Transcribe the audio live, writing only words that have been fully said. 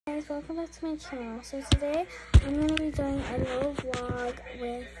guys, welcome back to my channel. So today I'm going to be doing a little vlog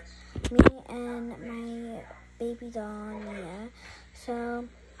with me and my baby doll, Nia. So,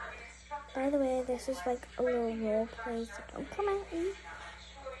 by the way, this is like a little role play, so don't come at me.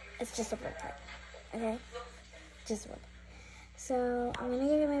 It's just a role play, okay? Just a role play. So, I'm going to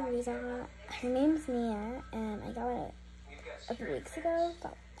give you my baby doll. Her name's Nia, and I got it a few weeks ago, so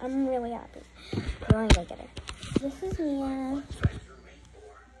I'm really happy. I'm going to get her. This is Nia.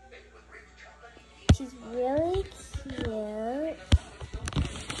 She's really cute,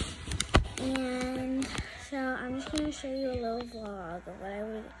 and so I'm just gonna show you a little vlog of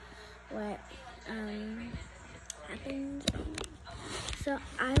what happened. So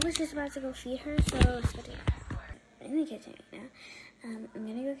I was just about to go feed her, so let's go do that. I'm in the kitchen right now. I'm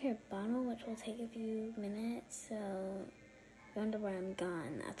gonna go get her bottle, which will take a few minutes. So if you wonder why I'm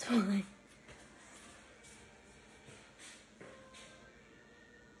gone, that's why.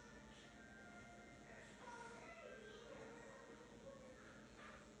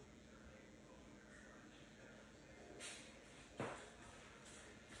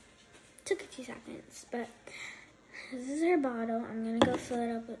 Took a few seconds, but this is her bottle. I'm gonna go fill it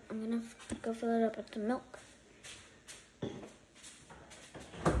up. I'm gonna go fill it up with the milk.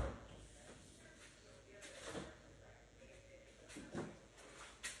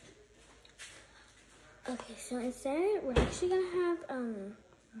 Okay, so instead we're actually gonna have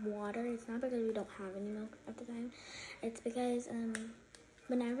water. It's not because we don't have any milk at the time. It's because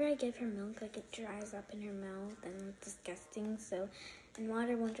whenever I give her milk, like, it dries up in her mouth and it's disgusting. So, and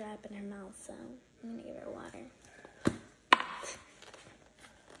water won't dry up in her mouth, so I'm gonna give her water.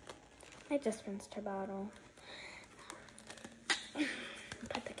 I just rinsed her bottle.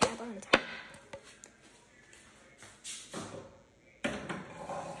 Put the cap on top.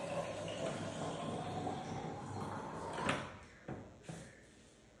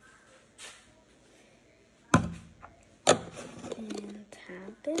 And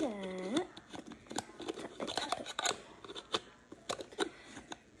tap it up.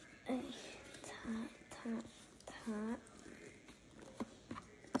 Top.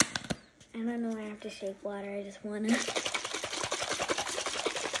 I don't know why I have to shake water. I just want to.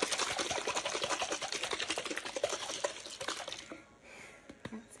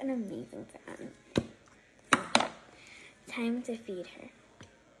 That's an amazing sound. Time to feed her.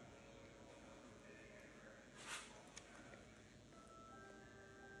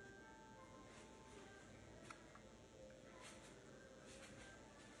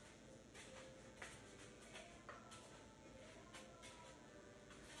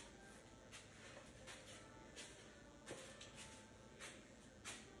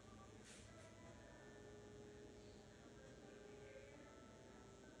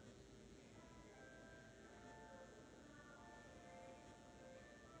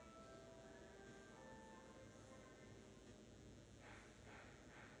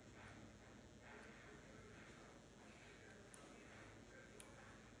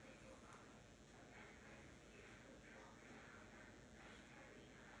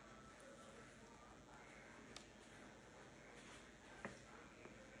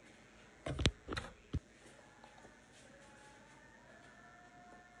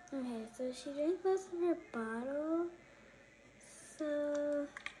 Okay, so she drank most of her bottle, so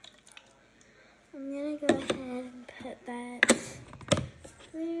I'm gonna go ahead and put that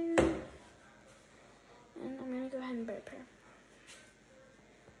there, and I'm gonna go ahead and burp her.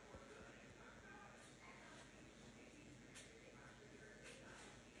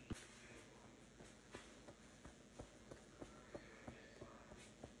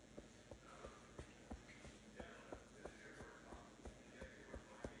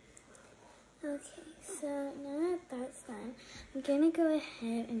 Okay, so now that that's done, I'm gonna go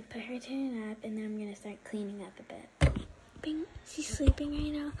ahead and put her to a nap, and then I'm gonna start cleaning up a bit. Bing, she's sleeping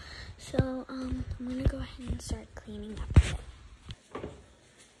right now, so I'm gonna go ahead and start cleaning up a bit.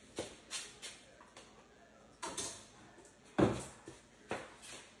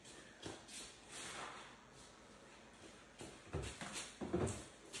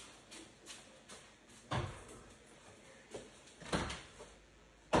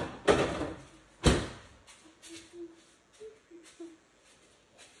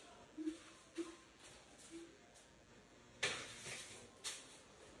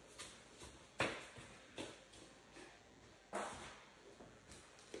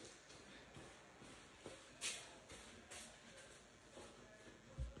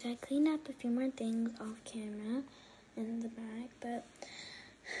 So I cleaned up a few more things off camera in the back, but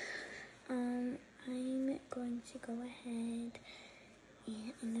I'm going to go ahead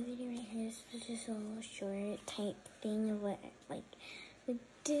and in the video right here, this is just a little short type thing of what, like, would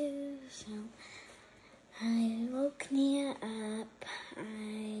do. So I woke Nia up.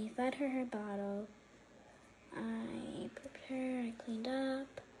 I fed her bottle. I prepped her. I cleaned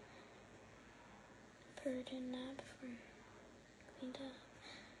up. Put her to nap before I cleaned up.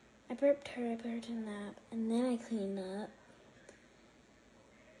 I burped her, I put her to nap, and then I cleaned up.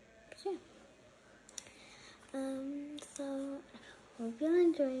 So, so I hope you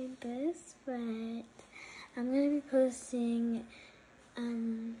enjoyed this, but I'm gonna be posting,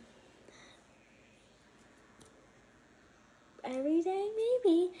 every day,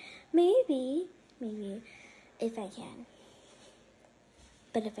 maybe, if I can.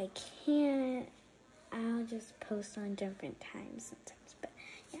 But if I can't, I'll just post on different times.